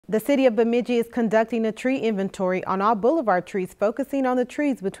The city of Bemidji is conducting a tree inventory on all boulevard trees, focusing on the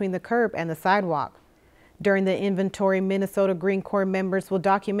trees between the curb and the sidewalk. During the inventory, Minnesota Green Corps members will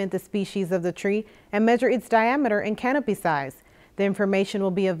document the species of the tree and measure its diameter and canopy size. The information will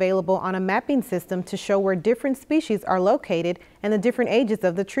be available on a mapping system to show where different species are located and the different ages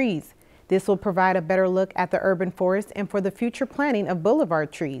of the trees. This will provide a better look at the urban forest and for the future planting of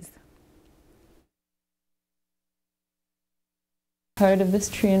boulevard trees. Part of this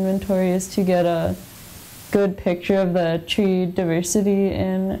tree inventory is to get a good picture of the tree diversity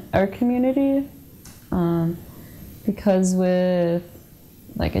in our community, because with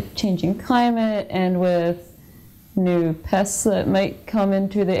like a changing climate and with new pests that might come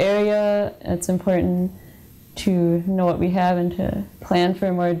into the area, it's important to know what we have and to plan for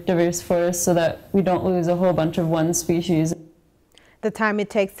a more diverse forest so that we don't lose a whole bunch of one species. The time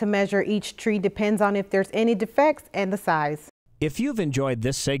it takes to measure each tree depends on if there's any defects and the size. If you've enjoyed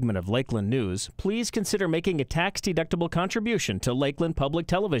this segment of Lakeland News, please consider making a tax-deductible contribution to Lakeland Public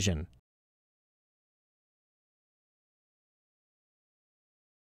Television.